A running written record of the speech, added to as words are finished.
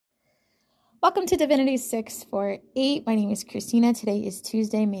Welcome to Divinity 648. My name is Christina. Today is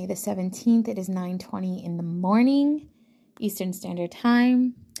Tuesday, May the 17th. It is 9:20 in the morning, Eastern Standard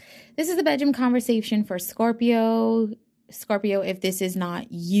Time. This is a bedroom conversation for Scorpio. Scorpio, if this is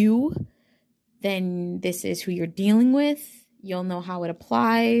not you, then this is who you're dealing with. You'll know how it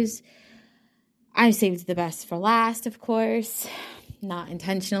applies. I saved the best for last, of course. Not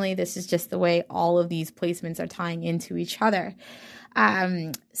intentionally. This is just the way all of these placements are tying into each other.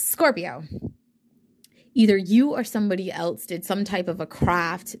 Scorpio, either you or somebody else did some type of a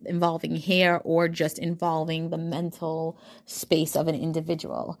craft involving hair or just involving the mental space of an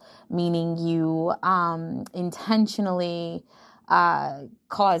individual, meaning you intentionally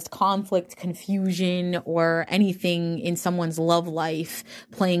caused conflict, confusion, or anything in someone's love life,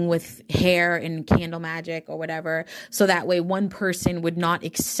 playing with hair and candle magic or whatever, so that way one person would not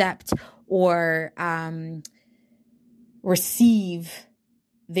accept or receive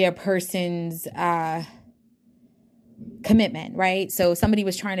their person's commitment, right? So somebody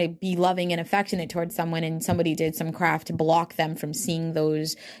was trying to be loving and affectionate towards someone, and somebody did some craft to block them from seeing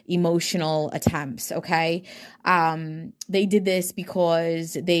those emotional attempts, okay? They did this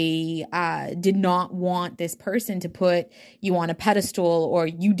because they did not want this person to put you on a pedestal, or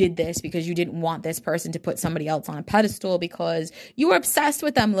you did this because you didn't want this person to put somebody else on a pedestal because you were obsessed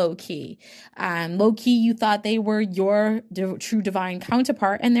with them low-key. Low-key, you thought they were your true divine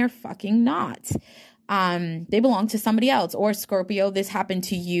counterpart, and they're fucking not. They belong to somebody else. Or Scorpio, this happened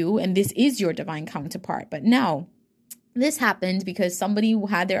to you and this is your divine counterpart. But no, this happened because somebody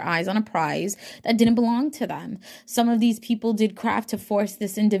had their eyes on a prize that didn't belong to them. Some of these people did craft to force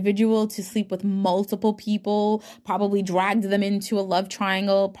this individual to sleep with multiple people, probably dragged them into a love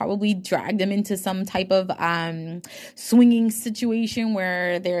triangle, probably dragged them into some type of swinging situation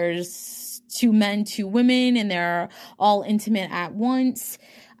where there's two men, two women, and they're all intimate at once.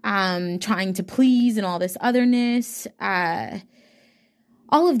 Trying to please and all this otherness,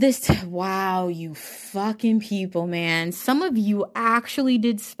 all of this. Wow, you fucking people, man. Some of you actually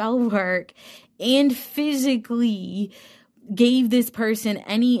did spell work and physically gave this person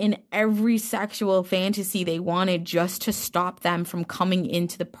any and every sexual fantasy they wanted just to stop them from coming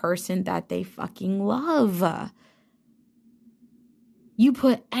into the person that they fucking love. You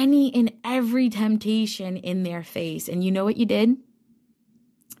put any and every temptation in their face, and you know what you did?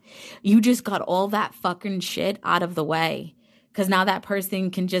 You just got all that fucking shit out of the way. Because now that person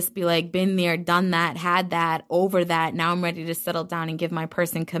can just be like, been there, done that, had that, over that. Now I'm ready to settle down and give my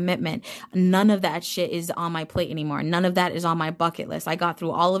person commitment. None of that shit is on my plate anymore. None of that is on my bucket list. I got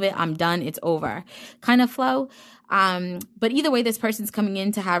through all of it. I'm done. It's over. Kind of flow. But either way, this person's coming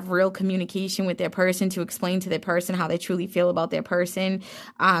in to have real communication with their person, to explain to their person how they truly feel about their person.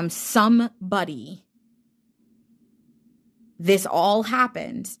 Somebody, this all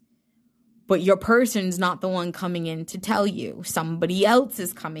happened, but your person's not the one coming in to tell you. Somebody else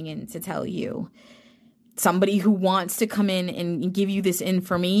is coming in to tell you. Somebody who wants to come in and give you this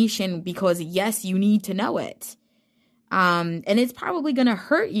information because, yes, you need to know it. And it's probably going to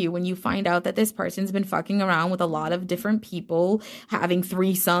hurt you when you find out that this person's been fucking around with a lot of different people, having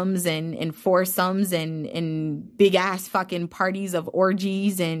threesomes and foursomes and big ass fucking parties of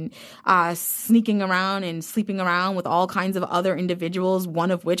orgies, and sneaking around and sleeping around with all kinds of other individuals,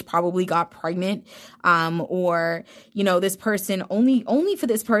 one of which probably got pregnant, or, you know, this person only for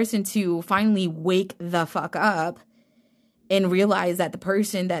this person to finally wake the fuck up and realize that the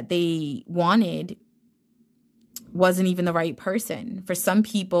person that they wanted wasn't even the right person. For some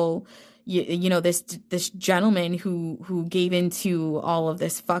people, you know, this gentleman who gave into all of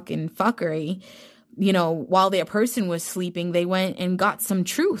this fucking fuckery, you know, while their person was sleeping, they went and got some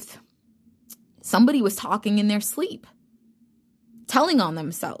truth. Somebody was talking in their sleep, telling on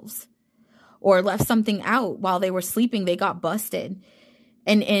themselves, or left something out while they were sleeping. They got busted.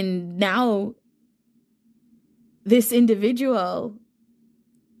 And now this individual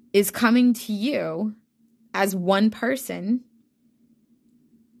is coming to you as one person,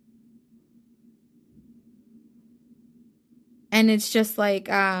 and it's just like,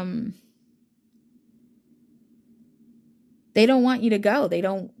 they don't want you to go. They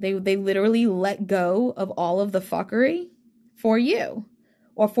literally let go of all of the fuckery for you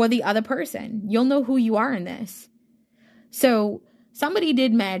or for the other person. You'll know who you are in this. So somebody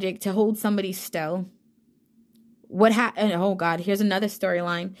did magic to hold somebody still. What happened? Oh God, here's another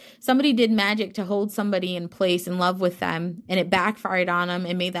storyline. Somebody did magic to hold somebody in place, in love with them, and it backfired on them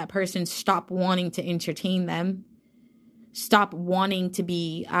and made that person stop wanting to entertain them, stop wanting to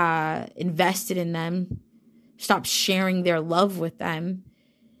be invested in them, stop sharing their love with them.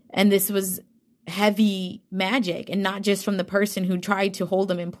 And this was heavy magic, and not just from the person who tried to hold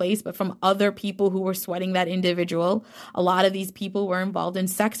them in place, but from other people who were sweating that individual. A lot of these people were involved in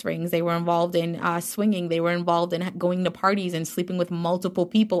sex rings. They were involved in swinging. They were involved in going to parties and sleeping with multiple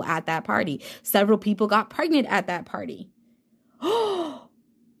people at that party. Several people got pregnant at that party.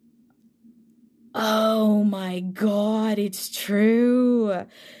 Oh my God, it's true.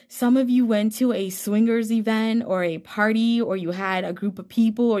 Some of you went to a swingers event or a party, or you had a group of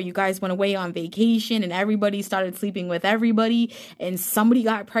people, or you guys went away on vacation and everybody started sleeping with everybody, and somebody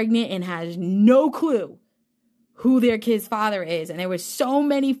got pregnant and has no clue who their kid's father is. And there were so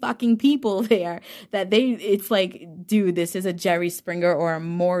many fucking people there that it's like, dude, this is a Jerry Springer or a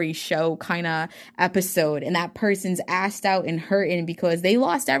Maury show kind of episode. And that person's assed out and hurting because they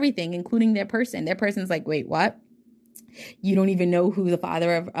lost everything, including their person. Their person's like, wait, what? You don't even know who the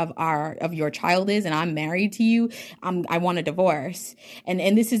father of your child is, and I'm married to you. I want a divorce.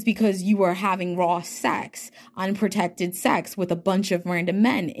 And this is because you were having raw sex, unprotected sex with a bunch of random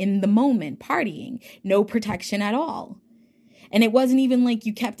men in the moment, partying, no protection at all. And it wasn't even like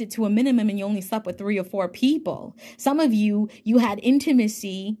you kept it to a minimum and you only slept with 3 or 4 people. Some of you had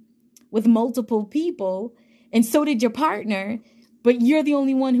intimacy with multiple people, and so did your partner. But you're the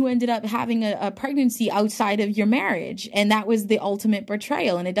only one who ended up having a pregnancy outside of your marriage. And that was the ultimate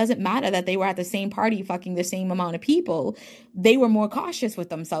betrayal. And it doesn't matter that they were at the same party fucking the same amount of people. They were more cautious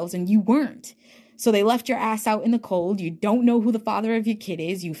with themselves and you weren't. So they left your ass out in the cold. You don't know who the father of your kid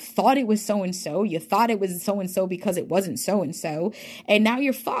is. You thought it was so-and-so. You thought it was so-and-so because it wasn't so-and-so. And now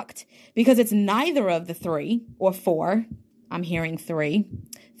you're fucked because it's neither of the 3 or 4. I'm hearing 3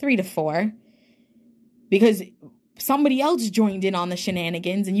 to 4. Because somebody else joined in on the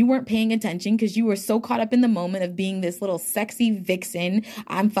shenanigans and you weren't paying attention because you were so caught up in the moment of being this little sexy vixen.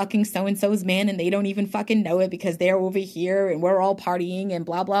 I'm fucking so-and-so's man and they don't even fucking know it because they're over here and we're all partying and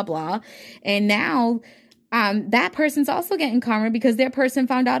blah, blah, blah. And now that person's also getting karma because their person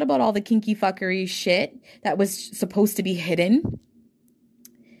found out about all the kinky fuckery shit that was supposed to be hidden.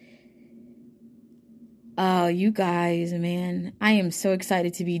 Oh, you guys, man, I am so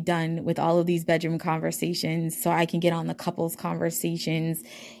excited to be done with all of these bedroom conversations so I can get on the couples conversations.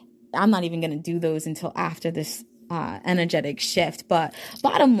 I'm not even going to do those until after this energetic shift. But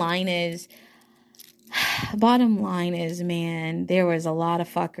bottom line is, man, there was a lot of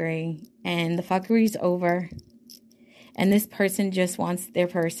fuckery and the fuckery's over. And this person just wants their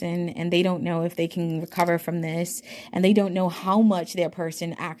person and they don't know if they can recover from this. And they don't know how much their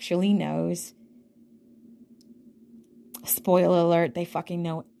person actually knows. Spoiler alert, they fucking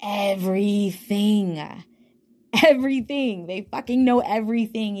know everything. Everything. They fucking know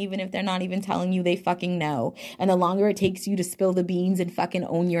everything, even if they're not even telling you they fucking know. And the longer it takes you to spill the beans and fucking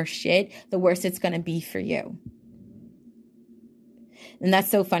own your shit, the worse it's going to be for you. And that's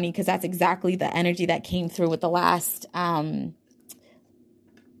so funny because that's exactly the energy that came through with the last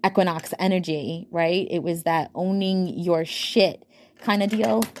equinox energy, right? It was that owning your shit kind of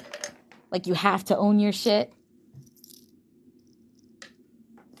deal. Like you have to own your shit.